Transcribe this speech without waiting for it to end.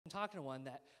talking to one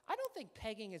that I don't think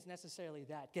pegging is necessarily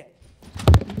that gay.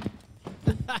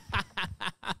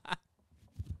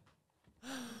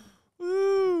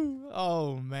 Woo!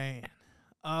 Oh, man.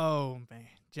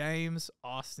 James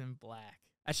Austin Black.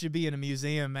 I should be in a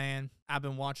museum, man. I've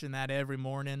been watching that every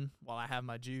morning while I have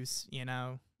my juice, you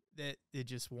know. It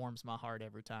just warms my heart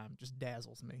every time. Just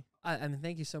dazzles me. I mean,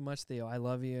 thank you so much, Theo. I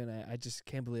love you, and I just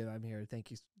can't believe I'm here. Thank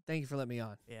you for letting me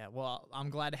on. Yeah, well, I'm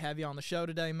glad to have you on the show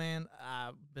today, man.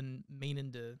 I've been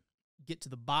meaning to get to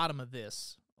the bottom of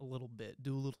this a little bit,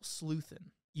 do a little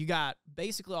sleuthing. You got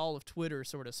basically all of Twitter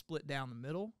sort of split down the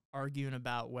middle, arguing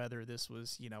about whether this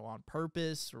was, you know, on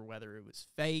purpose or whether it was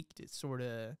faked. It sort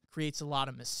of creates a lot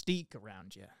of mystique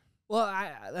around you. Well,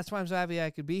 that's why I'm so happy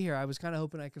I could be here. I was kind of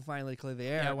hoping I could finally clear the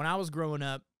air. Yeah, when I was growing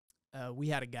up, we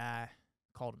had a guy,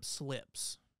 called him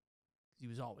Slips. He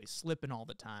was always slipping all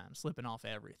the time, slipping off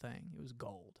everything. It was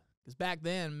gold. Because back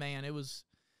then, man, it was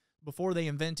before they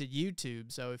invented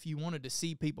YouTube, so if you wanted to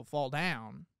see people fall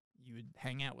down, you would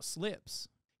hang out with Slips.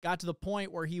 Got to the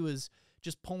point where he was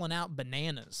just pulling out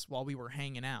bananas while we were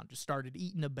hanging out, just started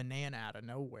eating a banana out of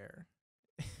nowhere.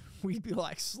 We'd be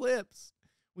like, Slips,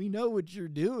 we know what you're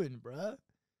doing, bruh.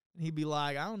 And he'd be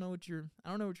like, I don't know what you're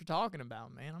talking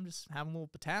about, man. I'm just having a little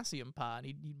potassium pod.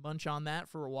 He'd munch on that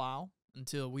for a while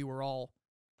until we were all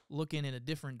looking in a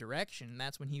different direction. And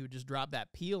that's when he would just drop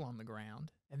that peel on the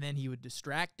ground. And then he would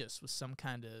distract us with some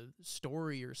kind of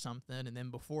story or something. And then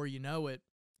before you know it,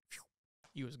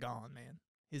 he was gone, man.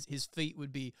 His feet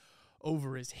would be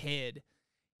over his head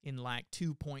in like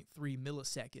 2.3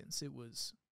 milliseconds. It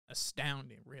was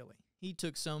astounding, really. He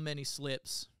took so many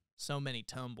slips, so many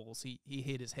tumbles. He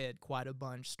hit his head quite a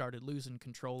bunch, started losing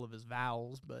control of his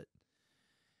vowels, but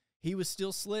he was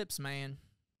still Slips, man.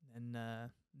 And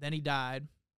then he died,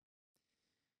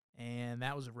 and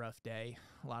that was a rough day.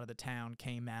 A lot of the town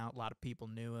came out. A lot of people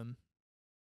knew him.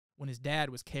 When his dad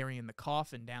was carrying the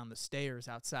coffin down the stairs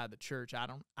outside the church, I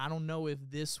don't know if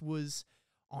this was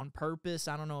on purpose.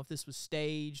 I don't know if this was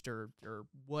staged or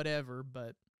whatever,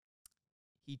 but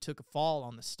he took a fall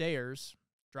on the stairs,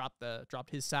 dropped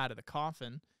his side of the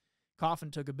coffin.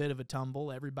 Coffin took a bit of a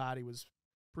tumble. Everybody was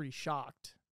pretty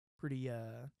shocked, pretty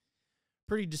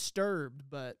disturbed,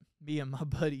 but me and my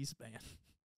buddies, man,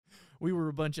 we were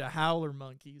a bunch of howler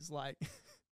monkeys. Like,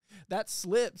 that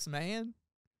Slips, man.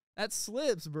 That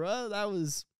Slips, bro. That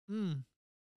was,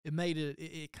 it made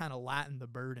it kind of lightened the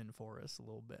burden for us a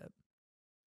little bit.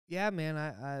 Yeah, man.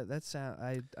 I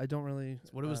don't really.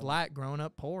 It's what it was like growing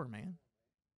up poor, man.